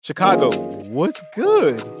Chicago, what's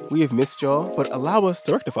good? We have missed y'all, but allow us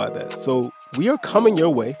to rectify that. So we are coming your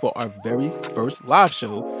way for our very first live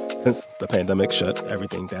show since the pandemic shut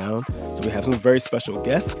everything down. So we have some very special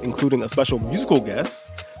guests, including a special musical guest.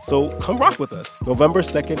 So come rock with us. November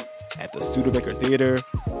 2nd at the Studebaker Theater.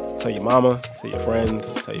 Tell your mama, tell your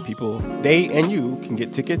friends, tell your people. They and you can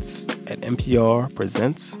get tickets at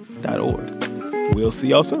nprpresents.org. We'll see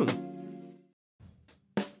y'all soon.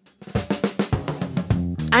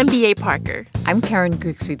 I'm B.A. Parker. I'm Karen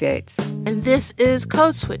Grigsby Bates. And this is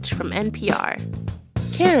Code Switch from NPR.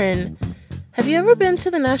 Karen, have you ever been to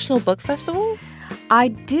the National Book Festival? I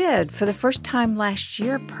did for the first time last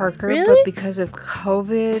year, Parker. Really? But because of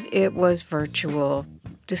COVID, it was virtual.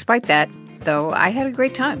 Despite that, though, I had a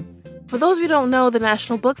great time. For those of you who don't know, the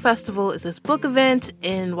National Book Festival is this book event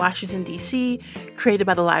in Washington, D.C., created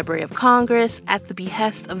by the Library of Congress at the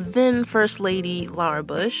behest of then First Lady Laura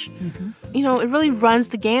Bush. Mm-hmm. You know, it really runs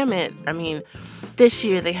the gamut. I mean, this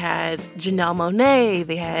year they had Janelle Monáe,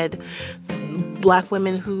 they had Black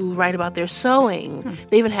women who write about their sewing.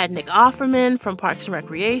 They even had Nick Offerman from Parks and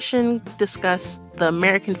Recreation discuss the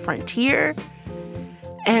American frontier.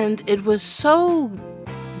 And it was so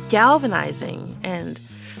galvanizing, and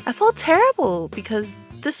I felt terrible because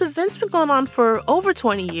this event's been going on for over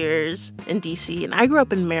 20 years in D.C., and I grew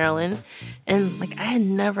up in Maryland, and I had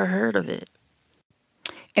never heard of it.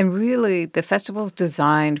 And really, the festival's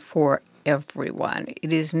designed for everyone.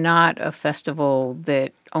 It is not a festival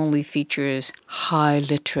that only features high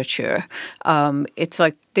literature. It's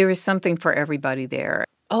like there is something for everybody there.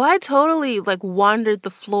 Oh, I totally wandered the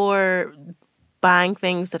floor buying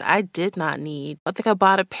things that I did not need. I think I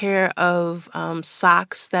bought a pair of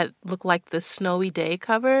socks that look like the Snowy Day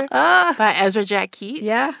cover by Ezra Jack Keats.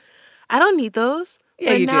 Yeah. I don't need those.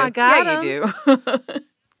 Yeah, you do. I got them. You do.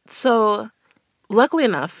 So, luckily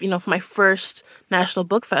enough, for my first National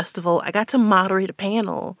Book Festival, I got to moderate a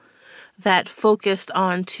panel that focused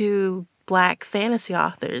on two Black fantasy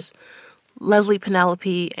authors, Leslie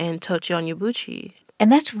Penelope and Tochi Onyebuchi.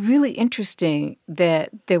 And that's really interesting that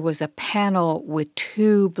there was a panel with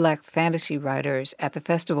two Black fantasy writers at the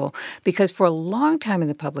festival, because for a long time in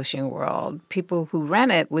the publishing world, people who ran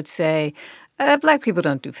it would say, Black people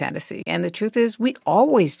don't do fantasy. And the truth is, we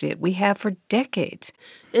always did. We have for decades.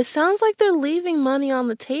 It sounds like they're leaving money on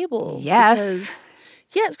the table. Yes.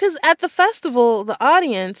 Because at the festival, the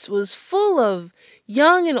audience was full of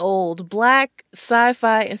young and old Black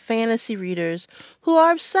sci-fi and fantasy readers who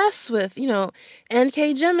are obsessed with,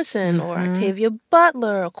 N.K. Jemisin or Octavia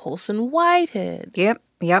Butler or Colson Whitehead. Yep.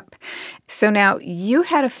 So now you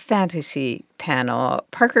had a fantasy panel.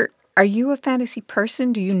 Parker, are you a fantasy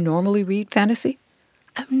person? Do you normally read fantasy?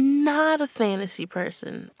 I'm not a fantasy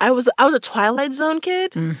person. I was a Twilight Zone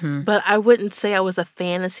kid, but I wouldn't say I was a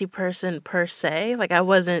fantasy person per se. I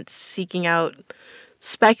wasn't seeking out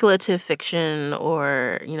speculative fiction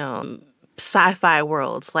or, sci-fi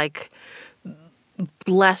worlds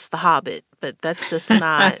bless The Hobbit, but that's just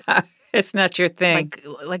not... It's not your thing.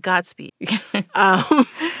 Like Godspeed.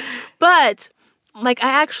 But, I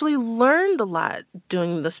actually learned a lot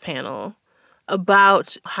doing this panel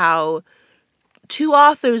about how two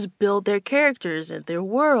authors build their characters and their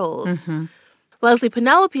worlds. Leslie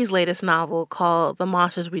Penelope's latest novel, called The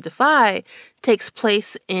Monsters We Defy, takes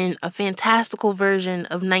place in a fantastical version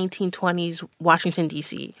of 1920s Washington,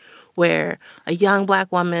 D.C., where a young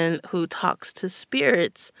Black woman who talks to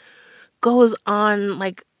spirits goes on,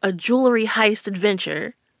 a jewelry heist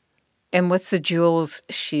adventure. And what's the jewels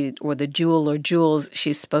jewels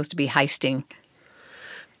she's supposed to be heisting?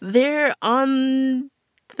 They're on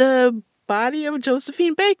the body of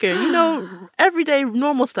Josephine Baker. Everyday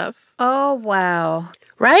normal stuff. Oh, wow.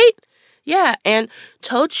 Right? Yeah, and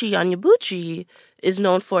Tochi Onyebuchi is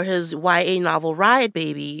known for his YA novel Riot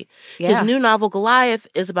Baby. Yeah. His new novel Goliath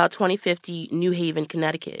is about 2050 New Haven,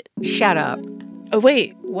 Connecticut. Shut up. Oh,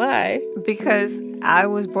 wait, why? Because I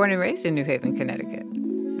was born and raised in New Haven, Connecticut.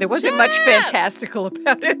 There wasn't much fantastical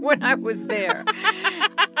about it when I was there.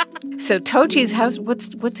 So Tochi's house,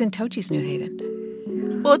 what's in Tochi's New Haven?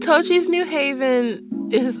 Well, Tochi's New Haven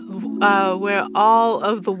is where all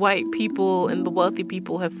of the white people and the wealthy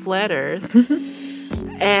people have fled Earth.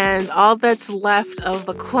 And all that's left of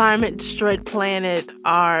the climate-destroyed planet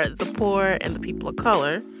are the poor and the people of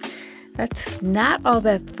color. That's not all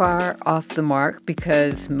that far off the mark,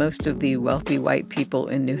 because most of the wealthy white people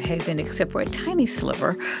in New Haven, except for a tiny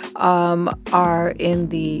sliver, are in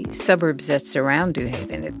the suburbs that surround New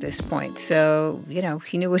Haven at this point. So,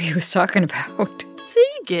 he knew what he was talking about. See,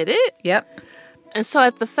 you get it. Yep. And so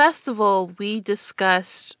at the festival, we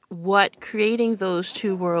discussed what creating those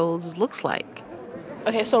two worlds looks like.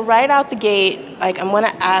 Okay, so right out the gate, like I'm gonna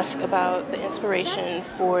ask about the inspiration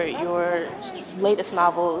for your latest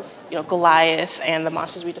novels, Goliath and The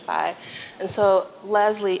Monsters We Defy. And so,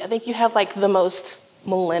 Leslie, I think you have like the most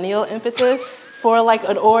millennial impetus for like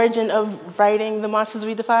an origin of writing The Monsters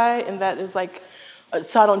We Defy, and that is like, I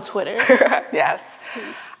saw it on Twitter. Yes.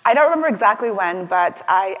 I don't remember exactly when, but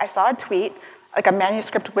I saw a tweet, like a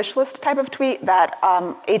manuscript wish list type of tweet that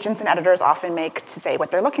agents and editors often make to say what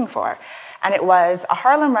they're looking for. And it was a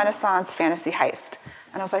Harlem Renaissance fantasy heist.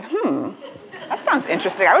 And I was like, that sounds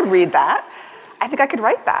interesting. I would read that. I think I could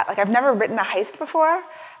write that. Like, I've never written a heist before.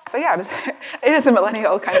 So yeah, it is a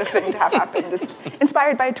millennial kind of thing to have happen, just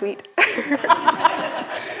inspired by a tweet.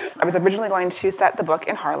 I was originally going to set the book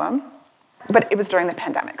in Harlem, but it was during the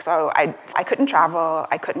pandemic. So I couldn't travel,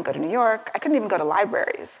 I couldn't go to New York, I couldn't even go to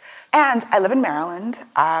libraries. And I live in Maryland.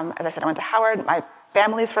 As I said, I went to Howard. My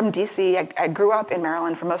family's from DC. I grew up in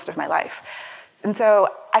Maryland for most of my life. And so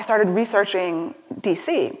I started researching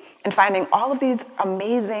DC and finding all of these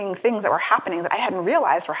amazing things that were happening that I hadn't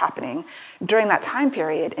realized were happening during that time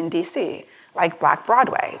period in DC, like Black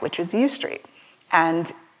Broadway, which is U Street.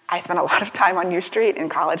 And I spent a lot of time on U Street in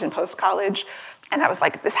college and post-college. And I was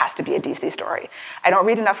like, this has to be a DC story. I don't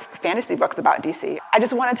read enough fantasy books about DC. I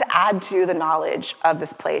just wanted to add to the knowledge of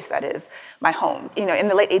this place that is my home. In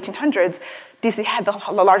the late 1800s, DC had the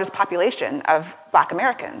largest population of Black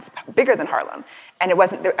Americans, bigger than Harlem. And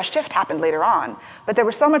a shift happened later on. But there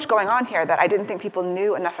was so much going on here that I didn't think people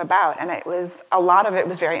knew enough about. And a lot of it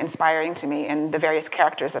was very inspiring to me in the various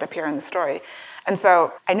characters that appear in the story. And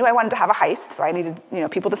so I knew I wanted to have a heist, so I needed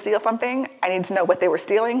people to steal something. I needed to know what they were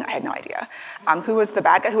stealing. I had no idea. Who was the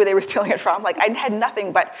bad guy, who they were stealing it from. Like, I had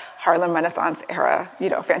nothing but Harlem Renaissance era,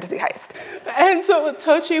 fantasy heist. And so,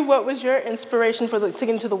 Tochi, what was your inspiration to get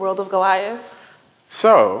into the world of Goliath?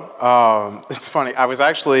 So, it's funny. I was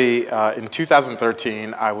actually, in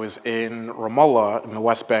 2013, I was in Ramallah in the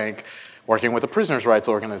West Bank working with a prisoners' rights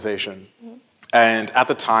organization. Mm-hmm. And at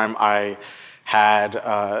the time, I had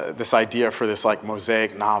this idea for this like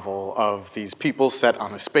mosaic novel of these people set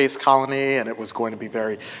on a space colony, and it was going to be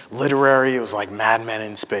very literary. It was like Mad Men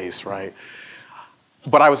in space, right?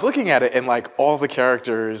 But I was looking at it, and like all the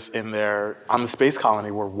characters in there on the space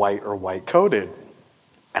colony were white or white coded.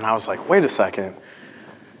 And I was like, wait a second.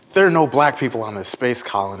 There are no Black people on this space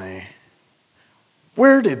colony.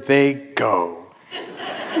 Where did they go?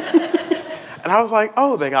 And I was like,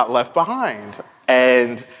 oh, they got left behind.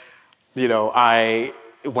 And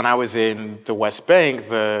when I was in the West Bank,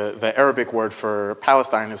 the Arabic word for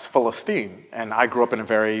Palestine is Philistine. And I grew up in a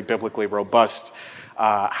very biblically robust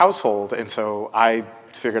household. And so I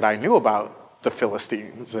figured I knew about the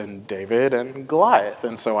Philistines and David and Goliath.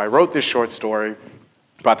 And so I wrote this short story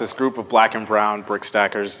about this group of Black and brown brick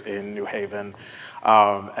stackers in New Haven.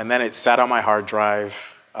 And then it sat on my hard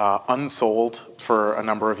drive, unsold for a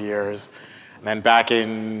number of years. And then back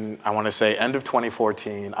in, I want to say, end of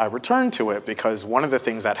 2014, I returned to it because one of the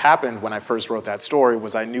things that happened when I first wrote that story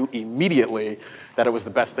was I knew immediately that it was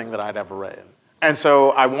the best thing that I'd ever written. And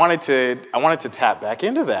so I wanted to tap back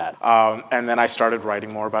into that. And then I started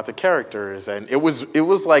writing more about the characters. And it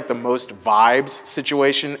was like the most vibes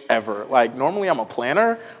situation ever. Like, normally I'm a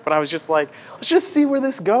planner, but I was just like, let's just see where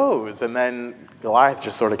this goes. And then Goliath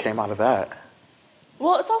just sort of came out of that.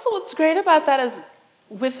 Well, it's also what's great about that is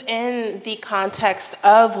within the context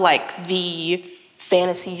of like the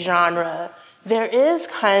fantasy genre, there is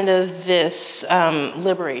kind of this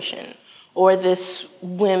liberation or this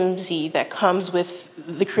whimsy that comes with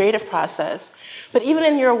the creative process. But even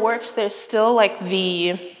in your works, there's still like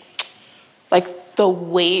the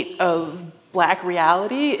weight of Black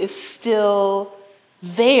reality is still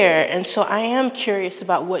there. And so I am curious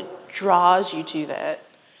about what draws you to that.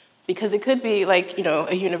 Because it could be like,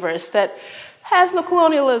 a universe that has no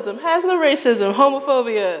colonialism, has no racism,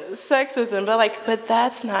 homophobia, sexism, but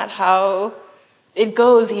that's not how it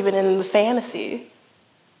goes even in the fantasy.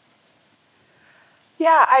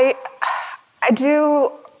 Yeah, I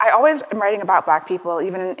always am writing about Black people,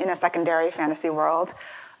 even in a secondary fantasy world.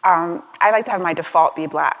 I like to have my default be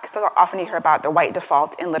Black. So often you hear about the white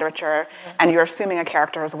default in literature, and you're assuming a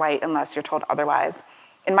character is white unless you're told otherwise.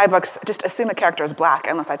 In my books, just assume a character is Black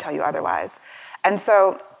unless I tell you otherwise. And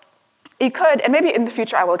so you could, and maybe in the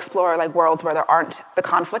future I will explore like worlds where there aren't the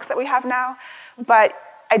conflicts that we have now, but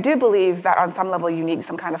I do believe that on some level you need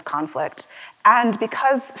some kind of conflict. And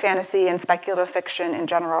because fantasy and speculative fiction in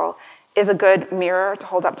general is a good mirror to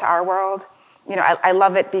hold up to our world, I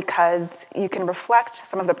love it because you can reflect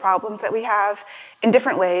some of the problems that we have in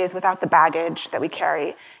different ways without the baggage that we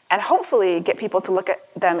carry, and hopefully get people to look at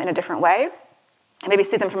them in a different way, and maybe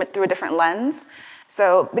see them through a different lens.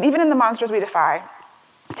 But even in The Monsters We Defy,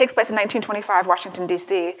 takes place in 1925, Washington,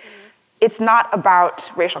 D.C., it's not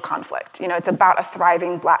about racial conflict. It's about a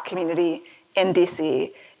thriving Black community in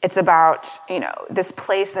D.C. It's about, this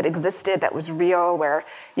place that existed, that was real, where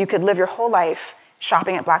you could live your whole life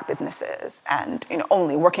shopping at Black businesses and,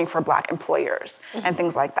 only working for Black employers and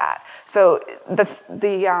things like that. So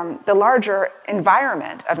the larger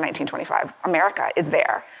environment of 1925 America is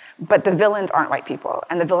there, but the villains aren't white people,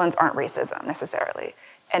 and the villains aren't racism necessarily.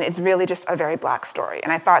 And it's really just a very Black story.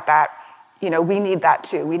 And I thought that, we need that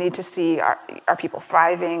too. We need to see our people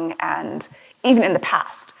thriving, and even in the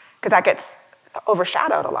past, because that gets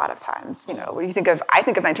overshadowed a lot of times. When I think of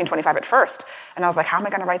 1925 at first, and I was like, how am I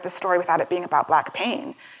going to write this story without it being about Black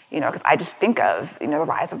pain? Because I just think of, the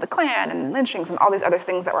rise of the Klan and lynchings and all these other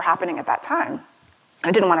things that were happening at that time.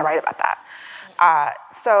 I didn't want to write about that.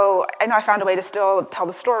 So I found a way to still tell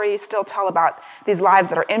the story, still tell about these lives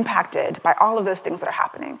that are impacted by all of those things that are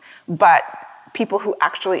happening, but people who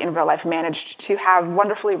actually in real life managed to have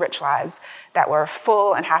wonderfully rich lives that were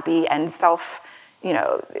full and happy and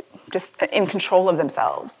just in control of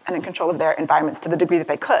themselves and in control of their environments to the degree that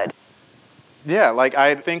they could. Yeah,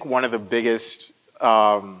 I think one of the biggest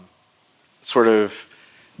sort of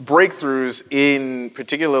breakthroughs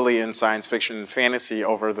particularly in science fiction and fantasy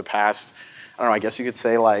over the past, I don't know, I guess you could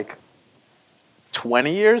say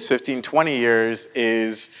 20 years, 15, 20 years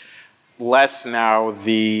is less now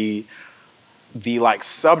the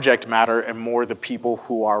subject matter and more the people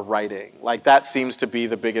who are writing. That seems to be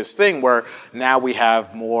the biggest thing, where now we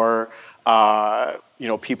have more,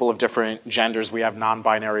 people of different genders. We have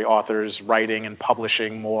non-binary authors writing and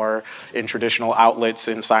publishing more in traditional outlets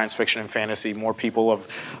in science fiction and fantasy, more people of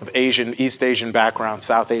East Asian backgrounds,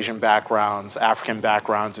 South Asian backgrounds, African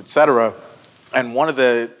backgrounds, et cetera. And one of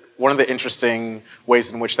the interesting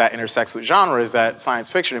ways in which that intersects with genre is that science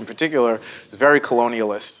fiction in particular is very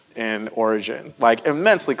colonialist in origin,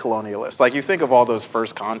 immensely colonialist. You think of all those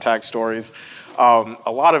first contact stories,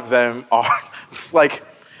 a lot of them are, it's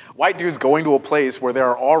white dudes going to a place where there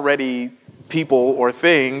are already people or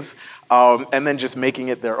things, and then just making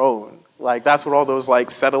it their own. That's what all those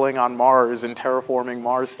settling on Mars and terraforming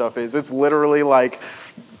Mars stuff is. It's literally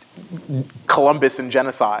Columbus and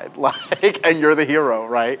genocide, and you're the hero,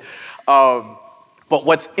 right? But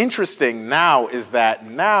what's interesting now is that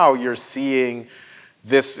now you're seeing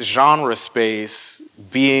this genre space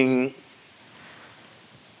being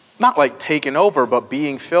not taken over, but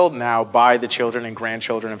being filled now by the children and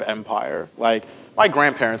grandchildren of empire. My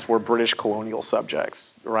grandparents were British colonial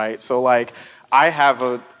subjects, right? So I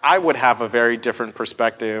would have a very different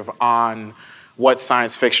perspective on what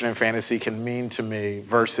science fiction and fantasy can mean to me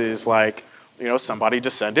versus somebody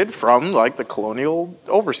descended from the colonial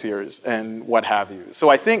overseers and what have you. So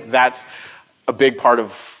I think that's a big part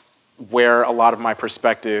of where a lot of my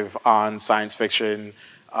perspective on science fiction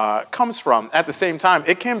comes from. At the same time,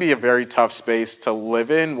 it can be a very tough space to live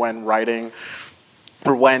in when writing,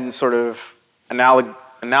 or when sort of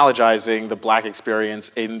analogizing the Black experience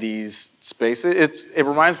in these spaces. It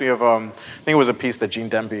reminds me of, I think it was a piece that Gene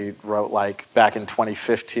Demby wrote back in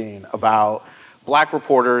 2015 about Black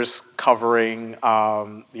reporters covering,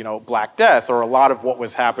 Black death, or a lot of what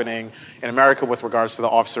was happening in America with regards to the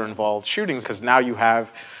officer-involved shootings, because now you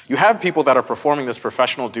have people that are performing this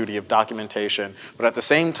professional duty of documentation, but at the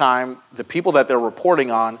same time, the people that they're reporting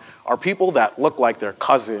on are people that look like their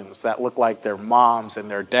cousins, that look like their moms and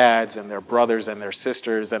their dads and their brothers and their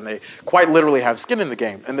sisters, and they quite literally have skin in the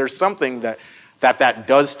game. And there's something that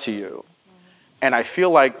does to you. And I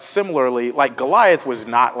feel similarly, Goliath was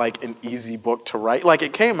not an easy book to write.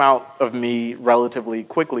 It came out of me relatively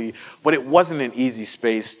quickly, but it wasn't an easy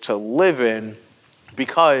space to live in,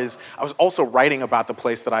 because I was also writing about the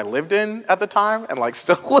place that I lived in at the time and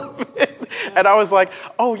still live in. And I was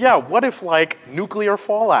oh yeah, what if nuclear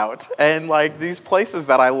fallout and these places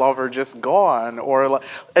that I love are just gone?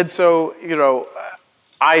 And so,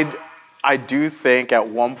 I do think at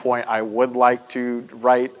one point I would like to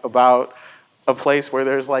write about a place where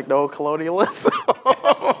there's no colonialism.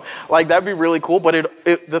 That'd be really cool. But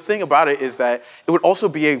the thing about it is that it would also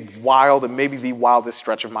be a wild, and maybe the wildest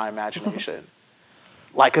stretch of my imagination.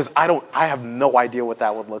 Because I have no idea what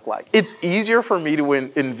that would look like. It's easier for me to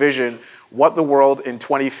envision what the world in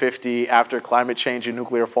 2050 after climate change and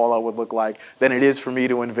nuclear fallout would look like than it is for me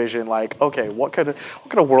to envision okay, what could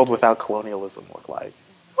a world without colonialism look like?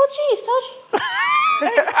 Well, geez, told you.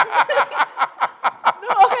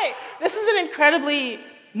 No, okay, this is an incredibly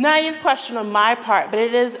naive question on my part, but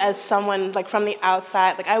it is as someone from the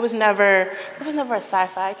outside. I was never a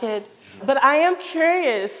sci-fi kid, but I am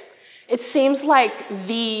curious. It seems like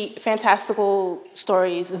the fantastical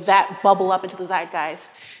stories that bubble up into the zeitgeist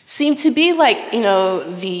seem to be like,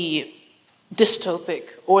 the dystopic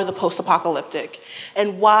or the post-apocalyptic?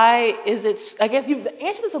 And why is it, I guess you've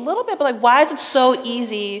answered this a little bit, but like, why is it so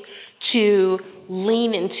easy to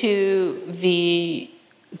lean into the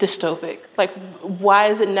dystopic? Like, why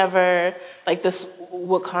is it never like this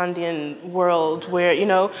Wakandian world where,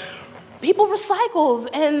 people recycled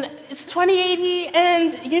and it's 2080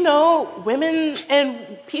 and, women and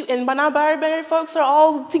non-binary folks are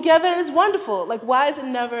all together and it's wonderful. Like, why is it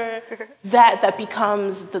never that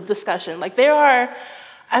becomes the discussion? Like, the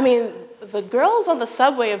girls on the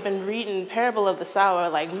subway have been reading Parable of the Sower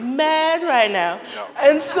like mad right now. No.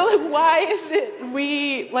 And so like, why is it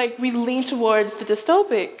we lean towards the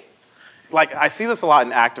dystopic? Like, I see this a lot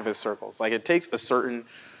in activist circles. Like, it takes a certain,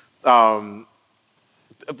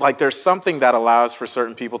 there's something that allows for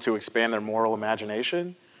certain people to expand their moral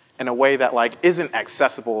imagination in a way that, like, isn't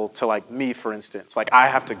accessible to, like, me, for instance. Like, I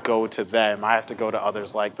have to go to them. I have to go to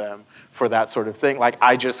others like them for that sort of thing. Like,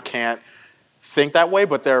 I just can't think that way,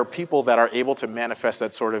 but there are people that are able to manifest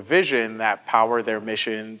that sort of vision that power their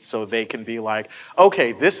mission so they can be like,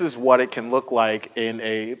 okay, this is what it can look like in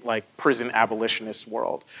a prison abolitionist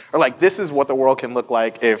world. Or like, this is what the world can look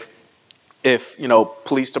like if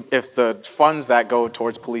the funds that go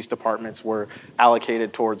towards police departments were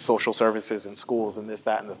allocated towards social services and schools and this,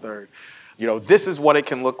 that, and the third. This is what it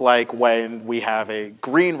can look like when we have a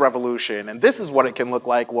green revolution, and this is what it can look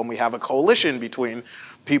like when we have a coalition between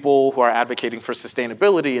people who are advocating for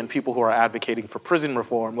sustainability and people who are advocating for prison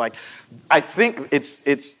reform. Like, I think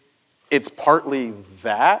it's partly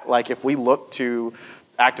that. Like, if we look to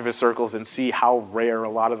activist circles and see how rare a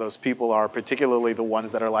lot of those people are, particularly the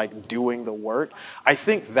ones that are like doing the work, I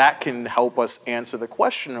think that can help us answer the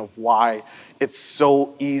question of why it's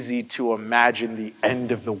so easy to imagine the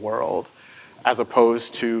end of the world as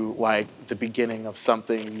opposed to like the beginning of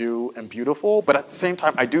something new and beautiful. But at the same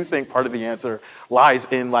time, I do think part of the answer lies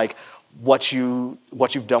in like what you've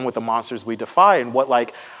done with the Monsters We Defy and what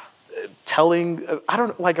like telling, I don't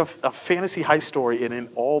know, like a fantasy heist story in an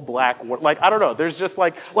all black world. Like, I don't know, there's just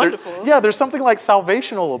like, wonderful. There's something like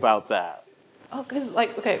salvational about that. Oh, because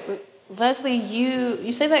like, okay, Leslie,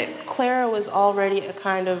 you say that Clara was already a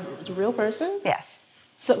kind of real person? Yes.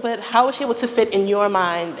 So, but how was she able to fit in your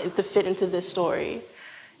mind, to fit into this story?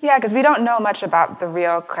 Yeah, because we don't know much about the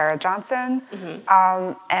real Clara Johnson.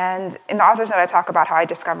 Mm-hmm. And in the author's note, I talk about how I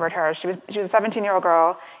discovered her. She was a 17-year-old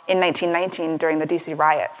girl in 1919 during the DC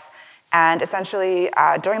riots. And essentially,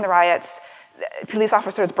 during the riots, police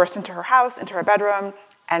officers burst into her house, into her bedroom,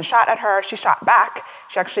 and shot at her. She shot back.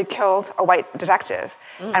 She actually killed a white detective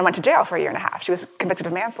and went to jail for a year and a half. She was convicted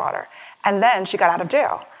of manslaughter. And then she got out of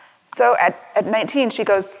jail. So at 19, she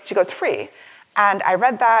goes free. And I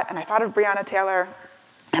read that, and I thought of Breonna Taylor,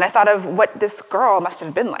 and I thought of what this girl must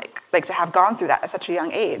have been like to have gone through that at such a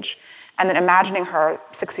young age, and then imagining her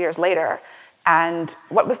 6 years later, and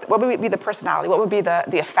what would be the personality, what would be the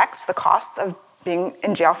effects, the costs of being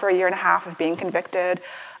in jail for a year and a half, of being convicted,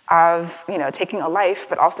 of taking a life,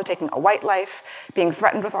 but also taking a white life, being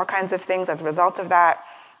threatened with all kinds of things as a result of that.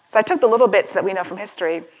 So I took the little bits that we know from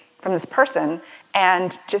history from this person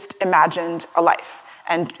and just imagined a life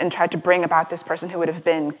and tried to bring about this person who would have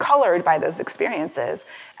been colored by those experiences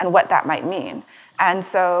and what that might mean. And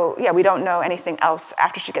so, yeah, we don't know anything else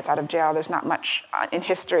after she gets out of jail. There's not much in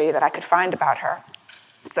history that I could find about her.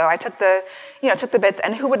 So I took the bits,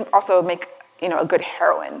 and who would also make, a good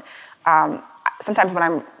heroine. Sometimes when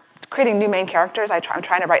I'm creating new main characters, I'm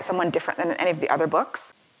trying to write someone different than any of the other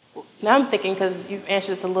books. Now I'm thinking, because you've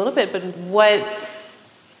answered this a little bit, but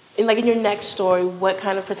in your next story, what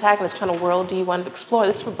kind of protagonist, kind of world do you want to explore?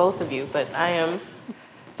 This is for both of you, but I am.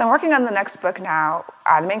 So I'm working on the next book now.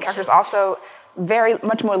 The main character is also very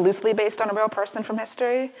much more loosely based on a real person from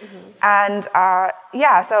history. Mm-hmm. And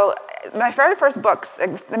so my very first books,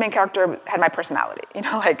 the main character had my personality.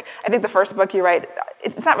 I think the first book you write,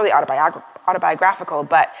 it's not really autobiographical,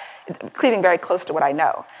 but it's cleaving very close to what I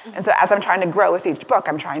know. Mm-hmm. And so as I'm trying to grow with each book,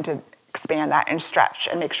 I'm trying to expand that and stretch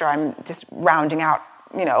and make sure I'm just rounding out,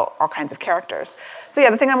 all kinds of characters. So yeah,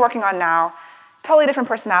 the thing I'm working on now, totally different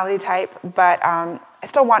personality type, but I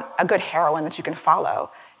still want a good heroine that you can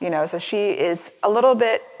follow. So she is a little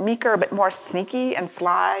bit meeker, but more sneaky and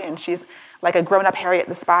sly, and she's like a grown-up Harriet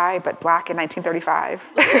the Spy, but black in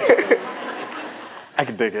 1935. I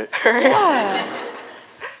can dig it. Yeah.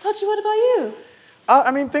 Tochi, what about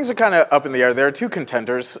you? Things are kind of up in the air. There are two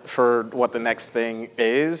contenders for what the next thing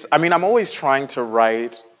is. I'm always trying to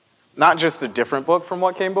write not just a different book from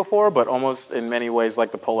what came before, but almost in many ways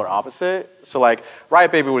like the polar opposite. So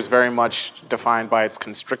Riot Baby was very much defined by its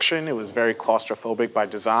constriction. It was very claustrophobic by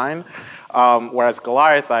design. Whereas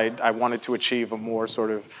Goliath, I wanted to achieve a more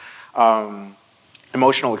sort of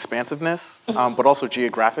emotional expansiveness, but also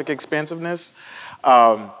geographic expansiveness.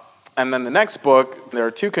 And then the next book, there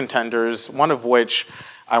are two contenders, one of which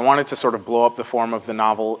I wanted to sort of blow up the form of the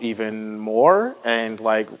novel even more and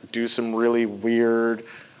like do some really weird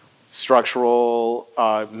structural,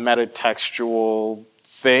 metatextual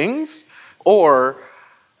things. Or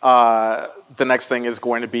the next thing is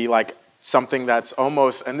going to be like something that's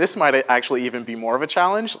almost, and this might actually even be more of a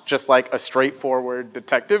challenge, just like a straightforward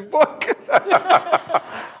detective book.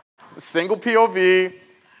 Single POV,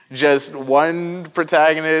 just one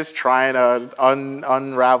protagonist trying to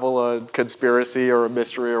unravel a conspiracy or a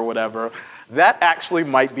mystery or whatever. That actually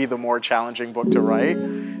might be the more challenging book to write.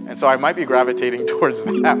 And so I might be gravitating towards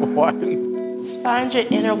that one. Just find your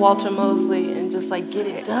inner Walter Mosley and just like get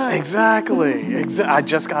it done. Exactly. I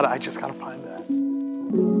just gotta find that.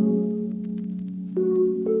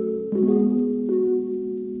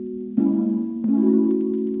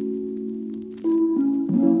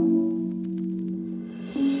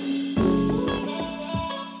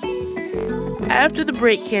 After the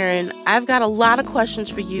break, Karen, I've got a lot of questions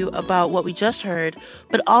for you about what we just heard,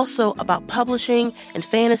 but also about publishing and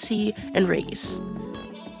fantasy and race.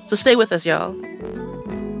 So stay with us, y'all.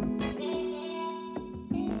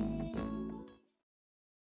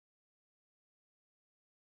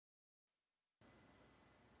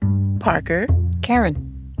 Parker.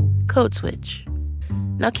 Karen. Code Switch.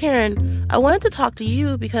 Now, Karen, I wanted to talk to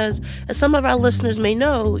you because, as some of our listeners may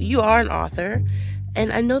know, you are an author,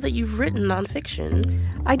 and I know that you've written nonfiction.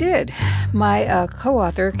 I did. My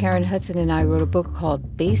co-author, Karen Hudson, and I wrote a book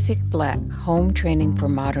called Basic Black, Home Training for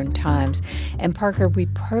Modern Times. And Parker, we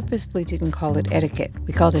purposely didn't call it etiquette.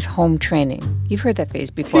 We called it home training. You've heard that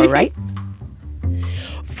phrase before, right?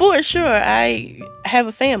 For sure. I have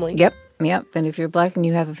a family. Yep. And if you're Black and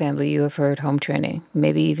you have a family, you have heard home training.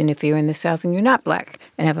 Maybe even if you're in the South and you're not Black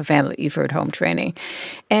and have a family, you've heard home training.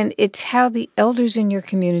 And it's how the elders in your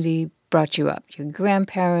community brought you up. Your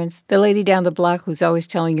grandparents, the lady down the block who's always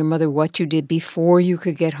telling your mother what you did before you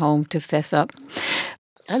could get home to fess up.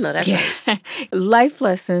 I know that. Yeah. Life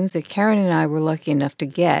lessons that Karen and I were lucky enough to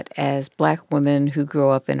get as Black women who grew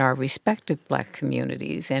up in our respective Black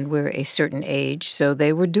communities, and we're a certain age, so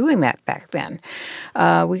they were doing that back then.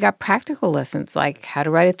 We got practical lessons like how to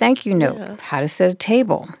write a thank you note, how to set a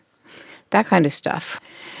table, that kind of stuff.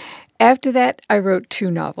 After that, I wrote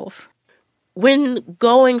 2 novels. When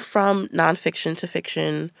going from nonfiction to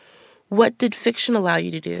fiction, what did fiction allow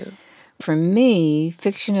you to do? For me,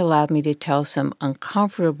 fiction allowed me to tell some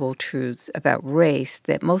uncomfortable truths about race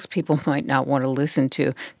that most people might not want to listen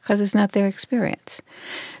to because it's not their experience.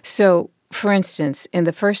 So, for instance, in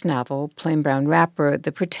the first novel, Plain Brown Wrapper,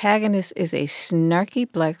 the protagonist is a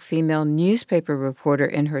snarky Black female newspaper reporter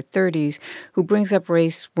in her 30s who brings up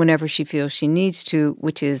race whenever she feels she needs to,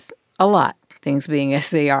 which is a lot, things being as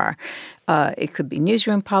they are. It could be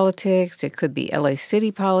newsroom politics, it could be LA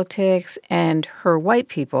City politics, and her white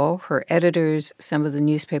people, her editors, some of the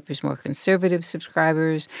newspaper's more conservative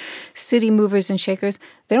subscribers, city movers and shakers,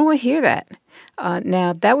 they don't want to hear that.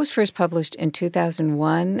 Now, that was first published in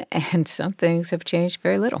 2001, and some things have changed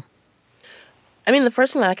very little. I mean, the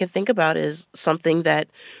first thing that I can think about is something that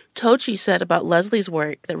Tochi said about Leslie's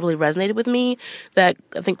work that really resonated with me, that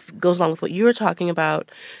I think goes along with what you were talking about,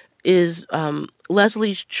 is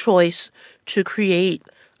Leslie's choice to create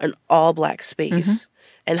an all-Black space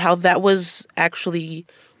and how that was actually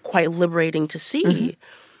quite liberating to see.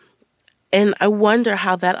 And I wonder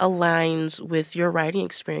how that aligns with your writing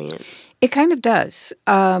experience. It kind of does.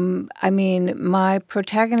 I mean, my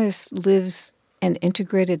protagonist lives an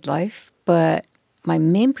integrated life, but my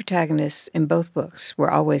main protagonists in both books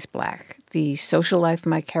were always Black. The social life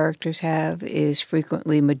my characters have is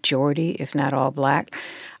frequently majority, if not all Black.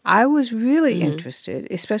 I was really interested,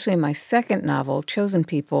 especially in my second novel, Chosen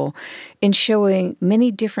People, in showing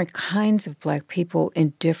many different kinds of Black people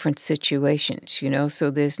in different situations, you know? So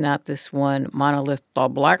there's not this one monolith, the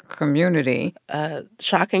Black community.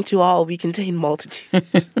 Shocking to all, we contain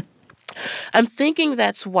multitudes. I'm thinking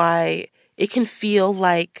that's why it can feel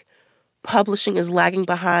like publishing is lagging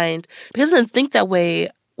behind, because I didn't think that way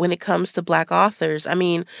when it comes to Black authors. I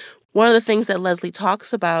mean, one of the things that Leslie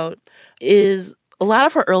talks about is a lot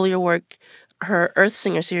of her earlier work, her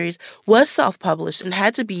Earthsinger series, was self-published and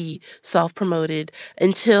had to be self-promoted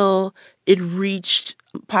until it reached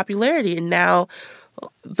popularity. And now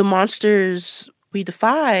The Monsters We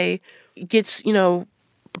Defy gets,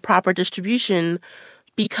 proper distribution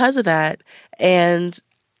because of that. And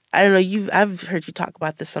I don't know, I've heard you talk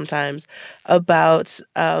about this sometimes, about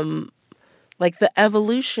like the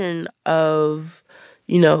evolution of,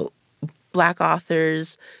 Black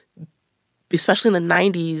authors especially in the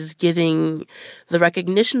 90s, getting the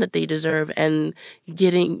recognition that they deserve and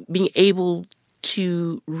being able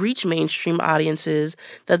to reach mainstream audiences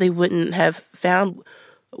that they wouldn't have found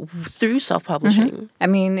through self-publishing. Mm-hmm. I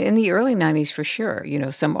mean, in the early 90s, for sure,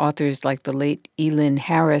 some authors like the late Elin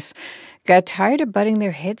Harris got tired of butting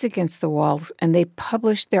their heads against the wall, and they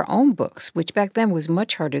published their own books, which back then was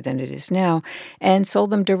much harder than it is now, and sold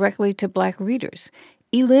them directly to Black readers.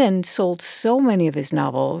 Elin sold so many of his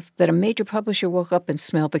novels that a major publisher woke up and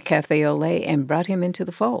smelled the cafe au lait and brought him into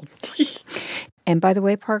the fold. And by the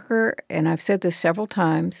way, Parker, and I've said this several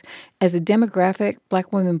times, as a demographic,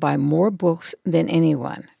 Black women buy more books than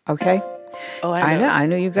anyone, okay? Oh, I know. I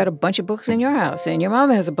know you got a bunch of books in your house, and your mom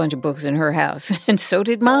has a bunch of books in her house, and so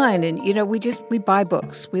did mine. And, we buy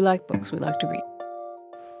books. We like books. We like to read.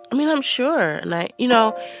 I mean, I'm sure. And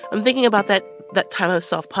I'm thinking about that time of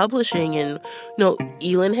self-publishing and,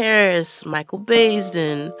 Elin Harris, Michael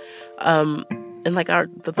Baisden, and like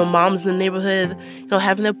the moms in the neighborhood,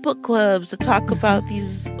 having their book clubs to talk about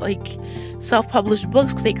these like self-published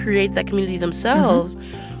books because they created that community themselves.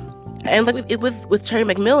 Mm-hmm. And like with Terry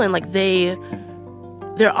McMillan, like they're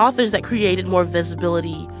authors that created more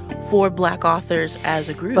visibility for Black authors as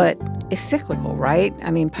a group. But it's cyclical, right? I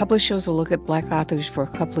mean, publishers will look at Black authors for a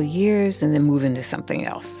couple of years and then move into something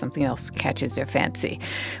else. Something else catches their fancy.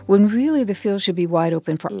 When really the field should be wide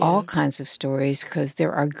open for all kinds of stories because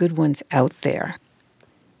there are good ones out there.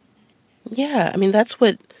 Yeah, I mean, that's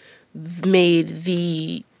what made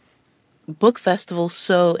the book festival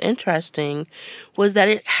so interesting was that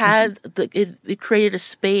it had it created a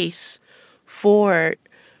space for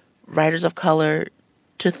writers of color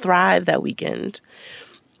to thrive that weekend.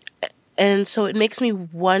 And so it makes me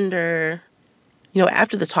wonder,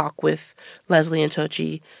 after the talk with Leslie and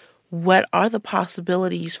Tochi, what are the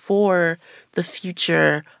possibilities for the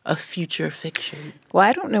future of future fiction? Well,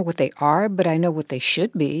 I don't know what they are, but I know what they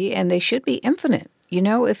should be, and they should be infinite.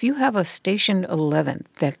 If you have a Station 11,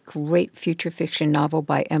 that great future fiction novel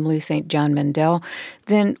by Emily St. John Mandel,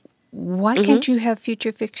 then why can't you have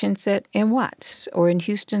future fiction set in Watts or in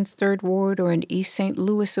Houston's Third Ward or in East St.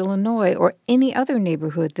 Louis, Illinois, or any other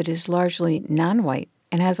neighborhood that is largely non-white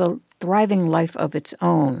and has a thriving life of its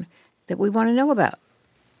own that we want to know about?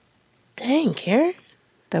 Dang, Karen.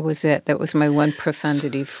 That was it. That was my one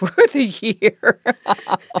profundity for the year.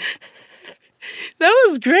 That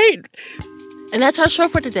was great. And that's our show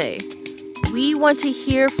for today. We want to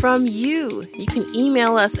hear from you. You can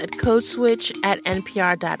email us at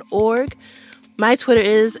codeswitch@npr.org. My Twitter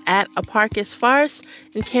is @AparkisFarce,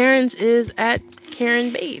 and Karen's is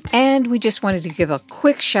 @KarenBabes. And we just wanted to give a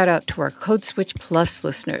quick shout out to our Code Switch Plus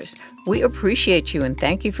listeners. We appreciate you and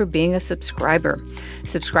thank you for being a subscriber.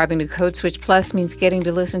 Subscribing to Code Switch Plus means getting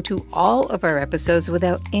to listen to all of our episodes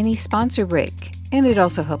without any sponsor break. And it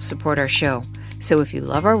also helps support our show. So if you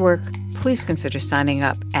love our work, please consider signing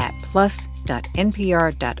up at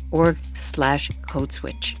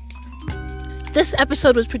plus.npr.org/codeswitch. This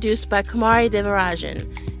episode was produced by Kumari Devarajan.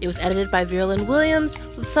 It was edited by Verlin Williams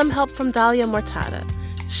with some help from Dahlia Mortada.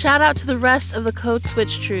 Shout out to the rest of the Code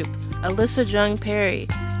Switch troupe: Alyssa Jung Perry,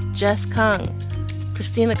 Jess Kung,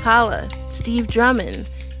 Christina Kala, Steve Drummond,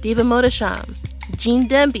 Diva Modasham, Jean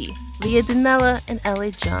Demby, Leah Dinella, and L.A.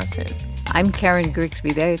 Johnson. I'm Karen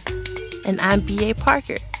Grigsby Bates. And I'm B.A.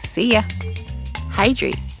 Parker. See ya.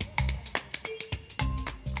 Hydrate.